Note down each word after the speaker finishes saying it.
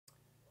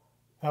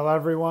Hello,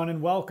 everyone,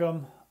 and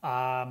welcome.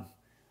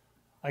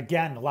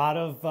 Again, a lot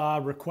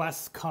of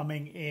requests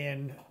coming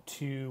in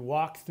to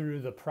walk through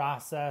the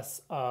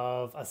process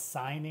of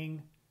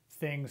assigning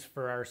things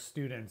for our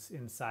students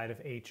inside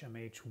of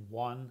HMH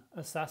One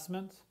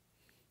Assessment.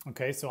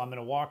 Okay, so I'm going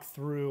to walk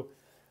through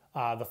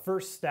the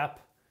first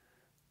step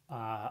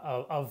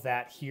of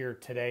that here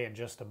today in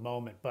just a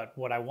moment. But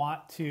what I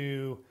want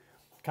to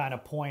kind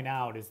of point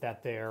out is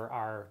that there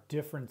are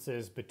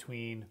differences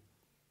between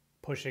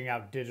pushing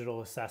out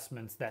digital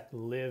assessments that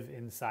live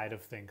inside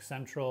of Think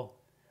Central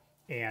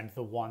and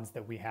the ones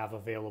that we have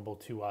available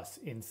to us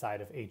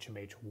inside of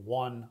HMH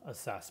One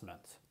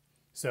Assessments.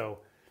 So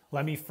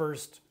let me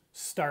first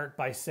start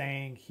by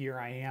saying here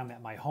I am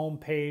at my home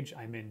page.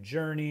 I'm in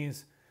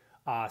Journeys.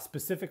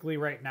 Specifically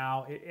right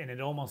now, and it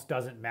almost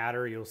doesn't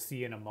matter, you'll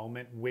see in a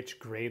moment which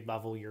grade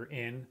level you're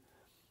in.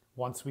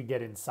 Once we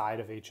get inside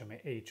of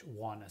HMH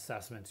One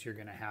Assessments, you're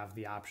going to have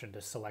the option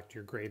to select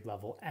your grade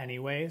level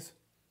anyways.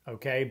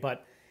 Okay,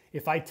 but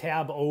if I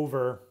tab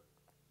over,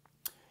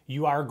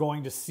 you are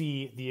going to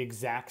see the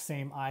exact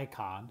same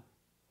icon,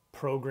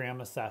 Program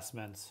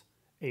Assessments,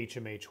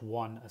 HMH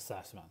One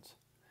Assessments.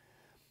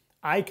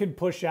 I could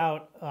push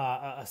out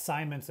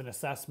assignments and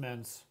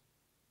assessments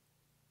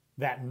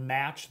that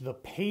match the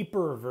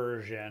paper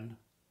version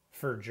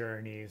for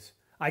Journeys.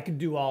 I could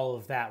do all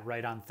of that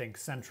right on Think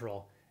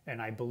Central,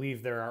 and I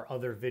believe there are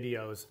other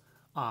videos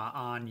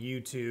on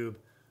YouTube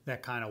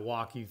that kind of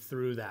walk you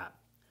through that.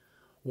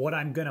 What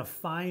I'm going to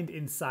find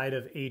inside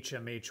of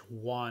HMH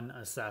One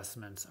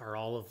Assessments are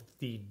all of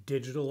the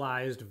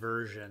digitalized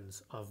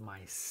versions of my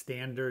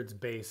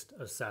standards-based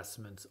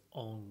assessments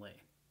only.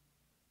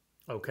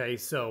 Okay,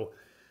 so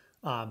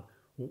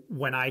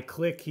when I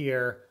click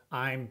here,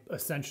 I've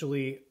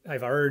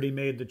already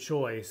made the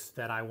choice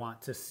that I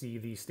want to see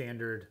the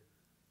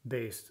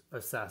standard-based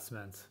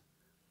assessments,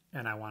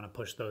 and I want to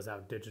push those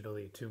out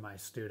digitally to my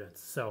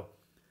students. So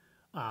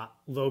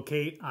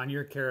locate on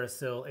your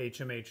carousel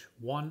HMH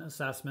One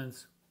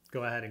Assessments,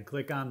 go ahead and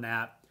click on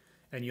that,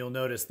 and you'll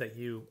notice that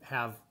you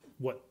have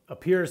what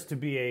appears to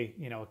be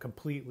a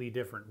completely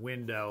different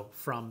window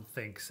from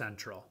Think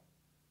Central.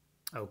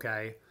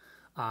 Okay,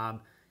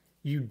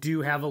 you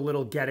do have a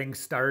little getting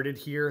started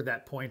here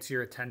that points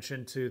your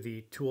attention to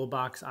the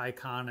toolbox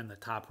icon in the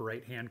top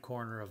right hand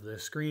corner of the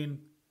screen.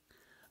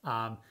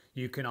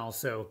 You can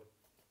also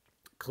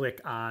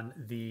click on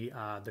the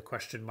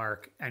question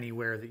mark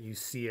anywhere that you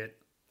see it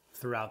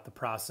throughout the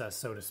process,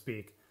 so to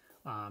speak,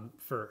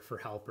 for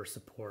help or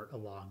support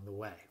along the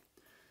way.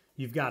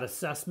 You've got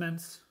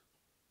assessments,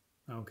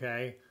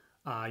 okay?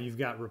 You've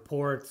got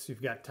reports,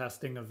 you've got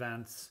testing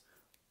events.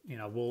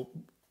 We'll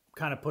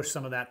kind of push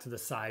some of that to the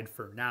side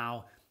for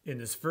now. In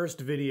this first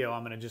video,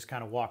 I'm going to just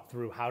kind of walk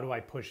through how do I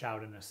push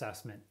out an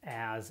assessment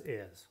as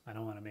is. I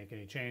don't want to make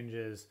any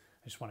changes.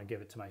 I just want to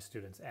give it to my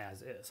students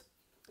as is.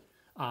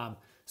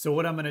 So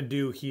what I'm going to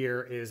do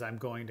here is I'm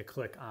going to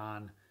click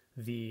on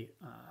the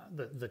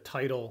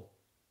title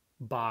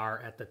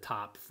bar at the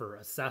top for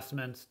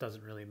assessments.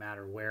 Doesn't really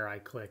matter where I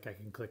click. I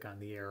can click on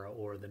the arrow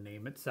or the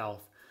name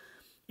itself.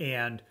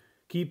 And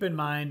keep in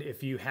mind,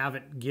 if you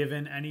haven't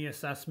given any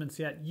assessments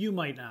yet, you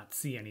might not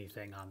see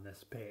anything on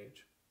this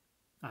page.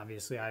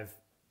 Obviously, I've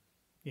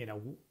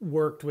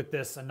worked with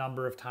this a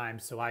number of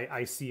times, so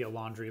I see a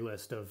laundry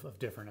list of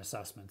different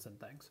assessments and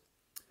things.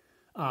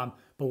 But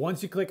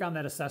once you click on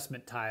that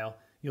assessment tile,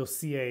 you'll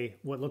see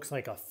what looks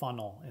like a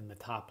funnel in the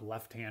top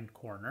left-hand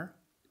corner.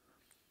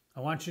 I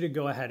want you to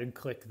go ahead and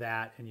click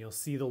that, and you'll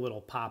see the little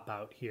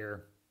pop-out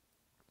here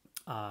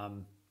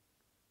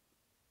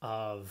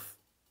of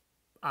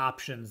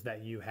options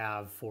that you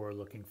have for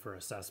looking for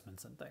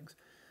assessments and things.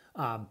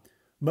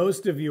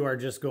 Most of you are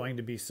just going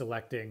to be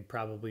selecting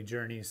probably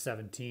Journeys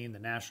 17, the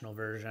national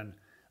version.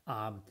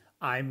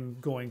 I'm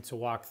going to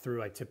walk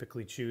through, I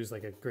typically choose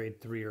like a grade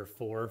 3 or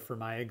 4 for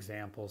my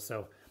example.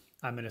 So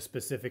I'm going to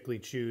specifically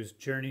choose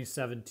Journeys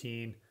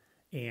 17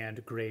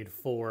 and grade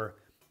 4,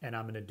 and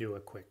I'm going to do a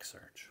quick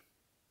search.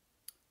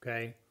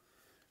 Okay.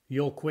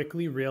 You'll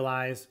quickly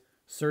realize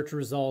search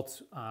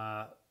results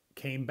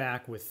came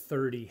back with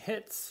 30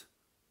 hits.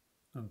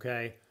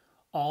 Okay.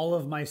 All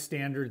of my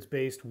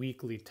standards-based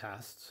weekly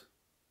tests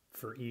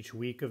for each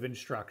week of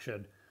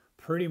instruction,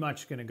 pretty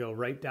much going to go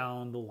right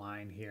down the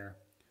line here.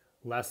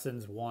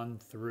 Lessons 1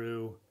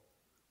 through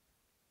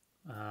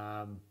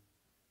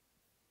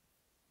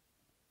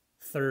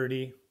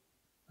 30,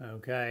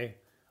 okay?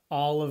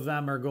 All of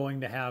them are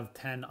going to have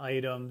 10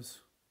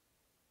 items,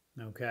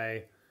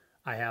 okay?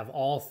 I have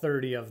all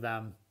 30 of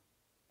them,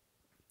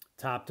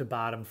 top to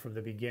bottom, from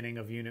the beginning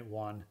of Unit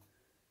 1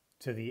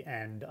 to the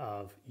end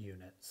of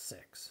Unit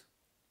 6,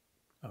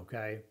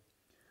 okay?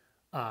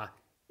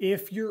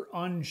 If you're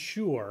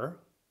unsure,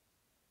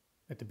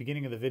 at the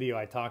beginning of the video,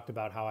 I talked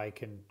about how I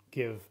can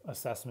give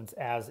assessments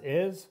as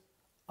is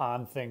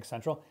on Think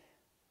Central,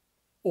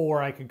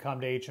 or I can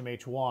come to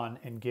HMH One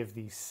and give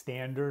the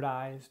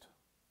standardized,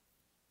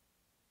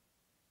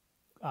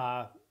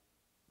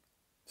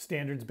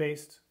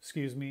 standards-based,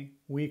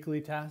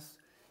 weekly tests.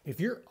 If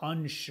you're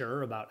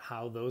unsure about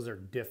how those are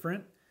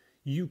different,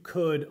 you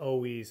could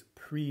always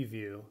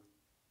preview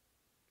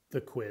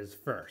the quiz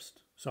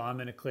first. So I'm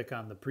going to click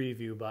on the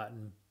preview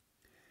button,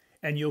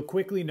 and you'll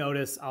quickly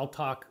notice, I'll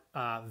talk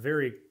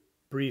very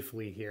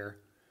briefly here,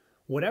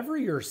 whatever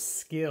your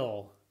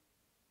skill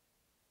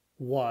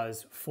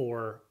was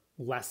for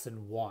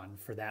lesson 1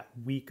 for that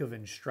week of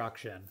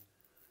instruction,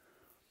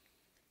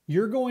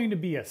 you're going to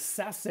be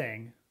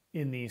assessing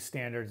in these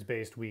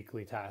standards-based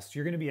weekly tests.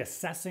 You're going to be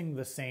assessing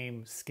the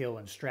same skill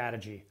and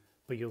strategy,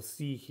 but you'll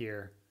see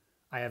here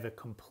I have a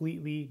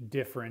completely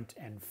different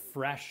and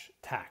fresh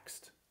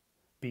text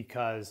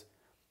because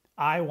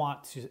I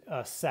want to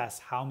assess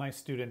how my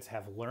students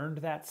have learned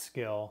that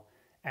skill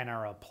and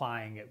are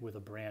applying it with a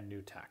brand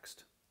new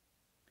text.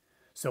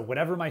 So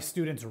whatever my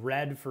students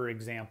read, for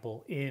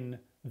example, in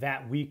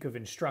that week of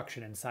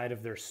instruction inside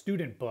of their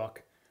student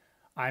book,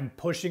 I'm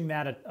pushing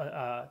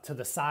that to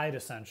the side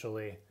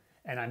essentially,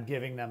 and I'm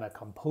giving them a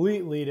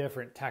completely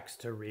different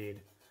text to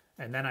read.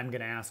 And then I'm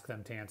going to ask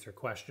them to answer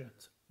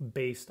questions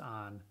based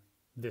on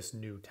this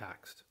new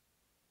text.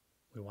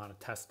 We want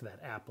to test that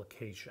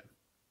application.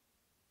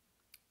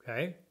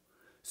 Okay?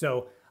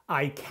 So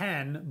I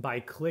can,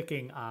 by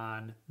clicking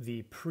on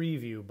the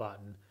preview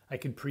button, I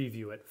can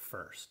preview it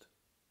first.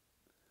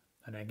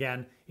 And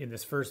again, in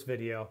this first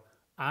video,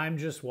 I'm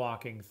just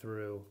walking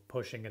through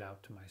pushing it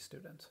out to my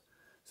students.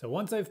 So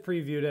once I've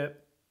previewed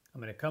it, I'm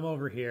going to come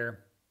over here.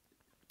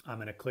 I'm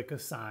going to click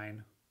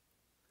Assign.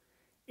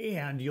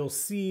 And you'll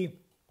see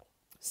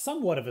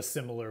somewhat of a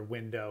similar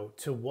window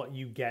to what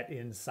you get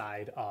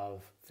inside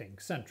of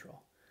Think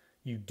Central.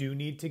 You do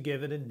need to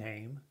give it a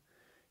name.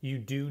 You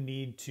do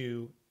need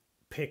to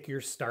pick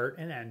your start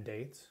and end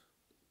dates.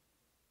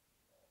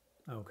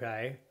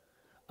 Okay.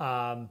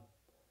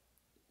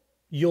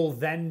 You'll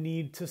then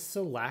need to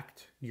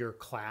select your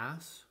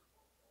class.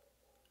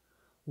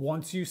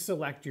 Once you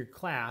select your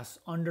class,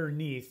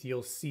 underneath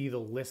you'll see the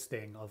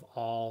listing of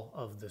all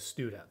of the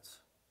students.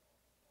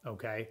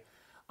 Okay.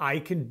 I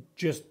can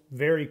just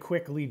very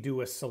quickly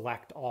do a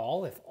select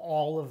all if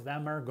all of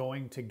them are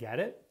going to get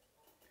it,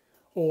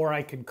 or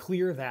I can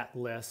clear that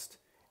list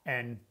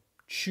and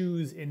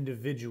choose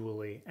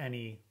individually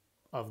any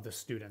of the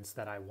students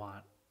that I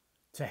want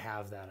to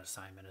have that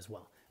assignment as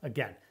well.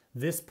 Again,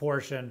 this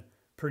portion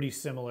pretty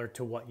similar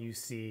to what you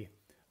see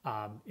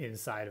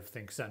inside of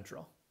Think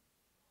Central.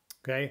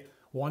 Okay,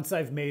 once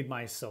I've made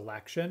my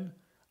selection,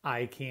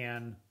 I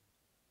can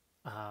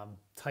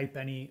type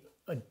any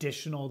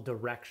additional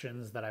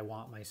directions that I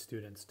want my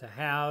students to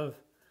have.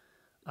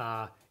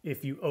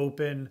 If you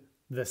open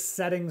the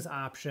settings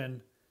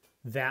option,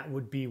 that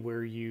would be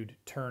where you'd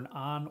turn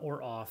on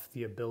or off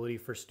the ability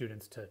for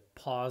students to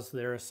pause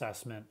their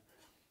assessment,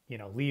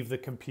 leave the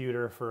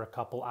computer for a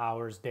couple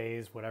hours,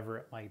 days, whatever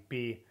it might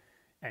be,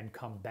 and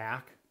come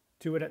back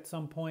to it at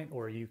some point,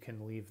 or you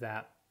can leave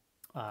that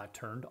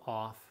turned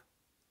off.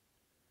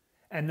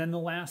 And then the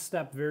last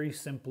step very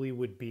simply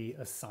would be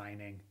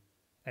assigning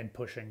and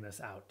pushing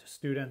this out to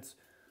students.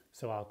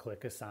 So I'll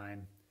click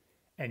Assign,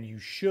 and you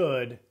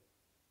should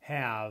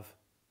have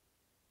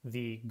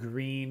the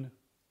green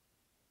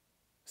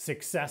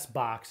success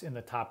box in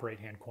the top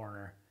right-hand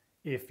corner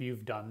if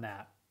you've done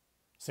that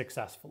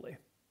successfully.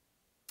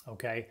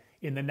 Okay,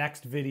 in the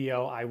next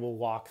video, I will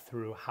walk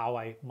through how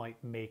I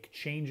might make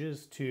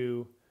changes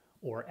to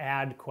or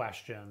add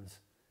questions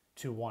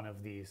to one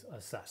of these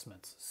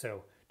assessments.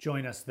 So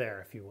join us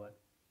there if you would.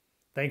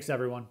 Thanks,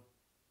 everyone.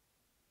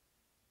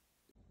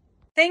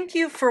 Thank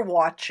you for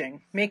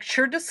watching. Make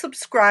sure to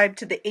subscribe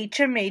to the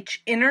HMH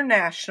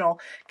International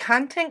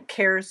Content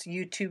Cares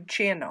YouTube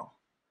channel.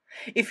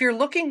 If you're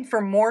looking for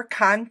more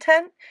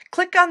content,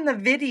 click on the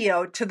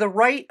video to the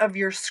right of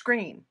your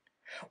screen.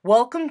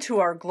 Welcome to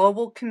our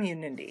global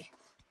community.